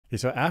Yeah,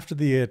 so after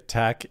the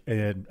attack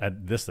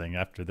at this thing,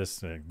 after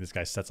this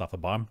guy sets off a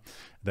bomb,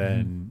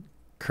 then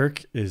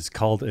Kirk is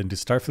called into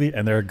Starfleet,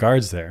 and there are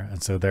guards there,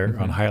 and so they're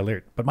on high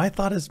alert. But my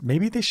thought is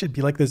maybe they should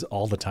be like this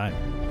all the time.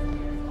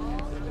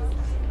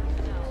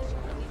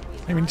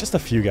 I mean, just a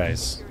few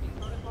guys,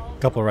 a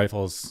couple of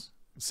rifles,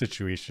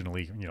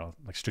 situationally,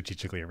 like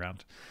strategically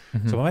around.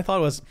 So my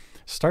thought was,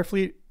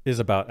 Starfleet is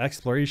about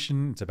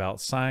exploration, it's about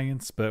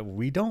science, but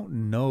we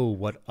don't know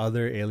what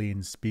other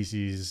alien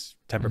species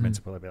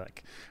temperaments will be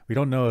like. We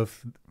don't know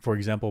if, for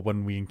example,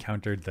 when we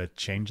encountered the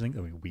changeling,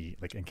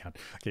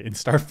 in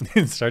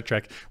Star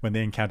Trek, when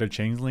they encountered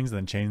changelings,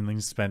 then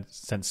changelings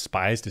sent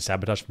spies to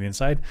sabotage from the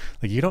inside.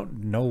 Like, you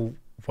don't know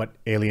what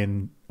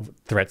alien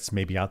threats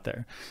may be out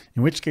there.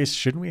 In which case,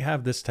 shouldn't we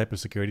have this type of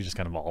security just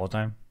kind of all the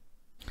time?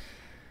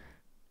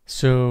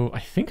 So I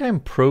think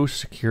I'm pro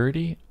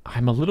security.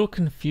 I'm a little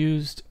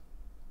confused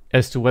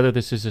as to whether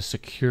this is a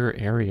secure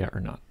area or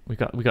not. We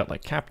got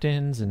like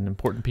captains and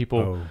important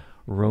people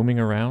roaming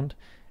around,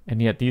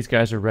 and yet these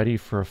guys are ready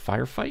for a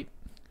firefight.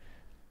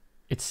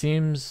 It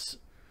seems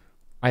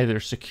either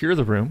secure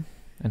the room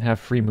and have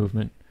free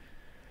movement,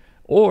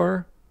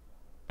 or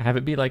have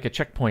it be like a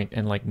checkpoint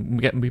and like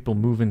getting people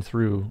moving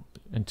through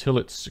until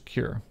it's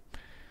secure.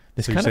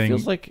 This kind of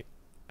feels like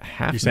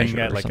half. You're saying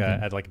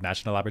at like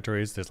national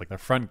laboratories, there's like the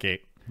front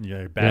gate.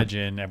 You badge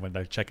in, and when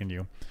they're checking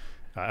you.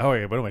 What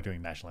am I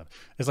doing? National Lab.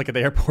 It's like at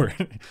the airport.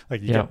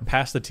 Like you get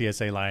past the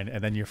TSA line,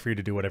 and then you're free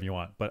to do whatever you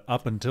want. But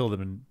up until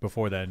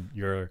before then,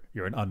 you're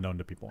an unknown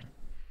to people.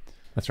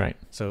 That's right.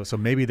 So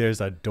maybe there's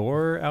a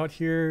door out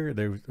here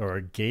or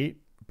a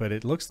gate, but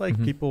it looks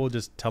like people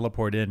just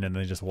teleport in and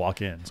they just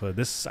walk in. So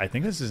I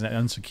think this is an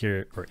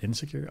unsecure.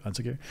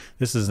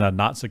 This is a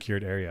not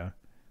secured area.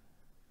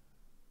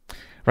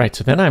 Right.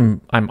 So then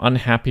I'm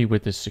unhappy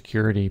with this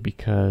security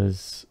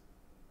because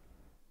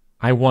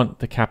I want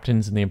the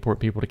captains and the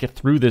important people to get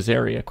through this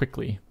area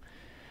quickly.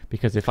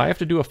 Because if I have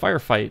to do a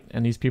firefight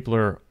and these people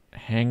are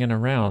hanging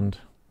around,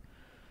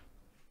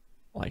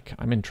 like,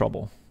 I'm in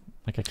trouble.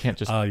 Like, I can't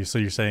just... So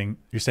you're saying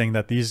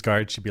that these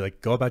guards should be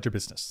like, go about your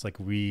business. Like,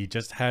 we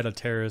just had a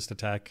terrorist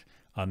attack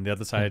on the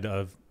other side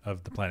of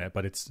the planet,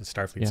 but it's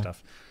Starfleet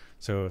stuff.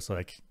 So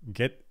like,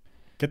 get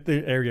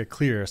the area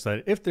clear so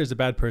that if there's a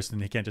bad person,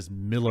 they can't just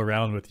mill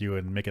around with you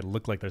and make it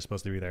look like they're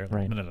supposed to be there.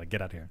 Like, no,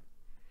 get out of here.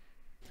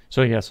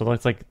 So yeah, so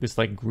that's like this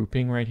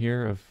grouping right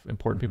here of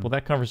important people.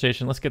 That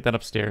conversation, let's get that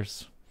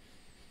upstairs.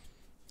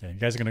 Yeah, you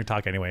guys are going to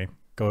talk anyway.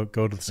 Go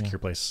to the secure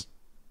place.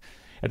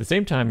 At the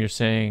same time, you're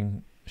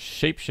saying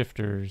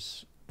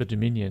shapeshifters, the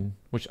Dominion,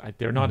 which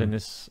they're not in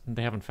this,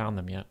 they haven't found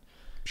them yet.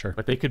 Sure.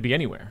 But they could be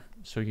anywhere.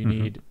 So you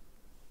need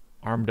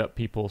armed up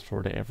people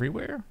sort of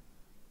everywhere.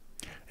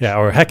 Yeah,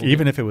 or heck,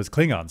 even if it was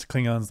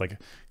Klingons like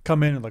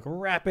come in and like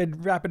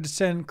rapid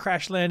descent,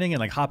 crash landing, and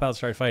like hop out,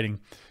 start fighting.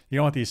 You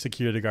don't want these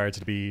security guards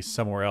to be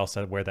somewhere else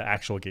at where the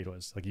actual gate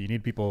was. Like, you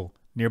need people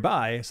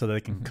nearby so that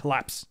they can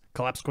collapse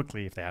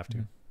quickly if they have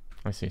to.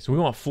 I see. So we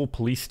want full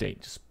police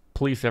state, just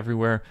police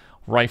everywhere,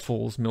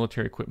 rifles,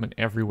 military equipment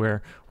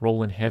everywhere,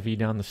 rolling heavy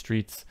down the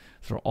streets.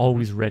 So they're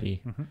always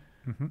ready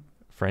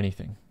for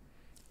anything.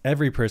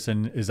 Every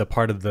person is a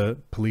part of the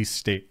police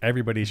state.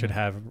 Everybody should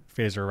have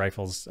phaser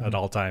rifles at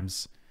all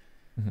times.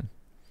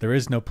 There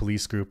is no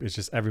police group. It's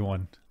just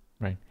everyone.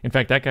 Right. In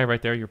fact, that guy right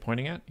there you're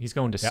pointing at, he's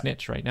going to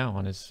snitch right now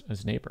on his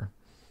neighbor.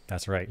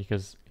 That's right.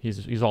 Because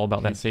he's all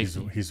about that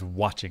safety. He's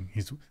watching.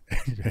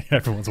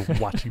 Everyone's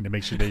watching to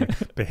make sure they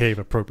behave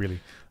appropriately.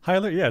 High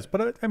alert, yes.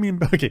 But I mean,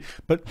 okay.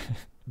 But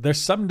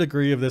there's some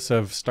degree of this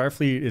of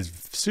Starfleet is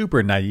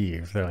super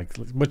naive. They're like,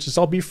 let's just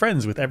all be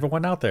friends with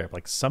everyone out there.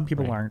 Like, some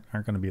people aren't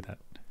going to be that.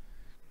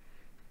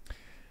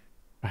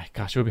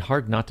 Gosh, it would be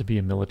hard not to be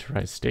a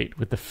militarized state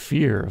with the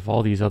fear of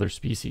all these other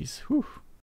species. Whew.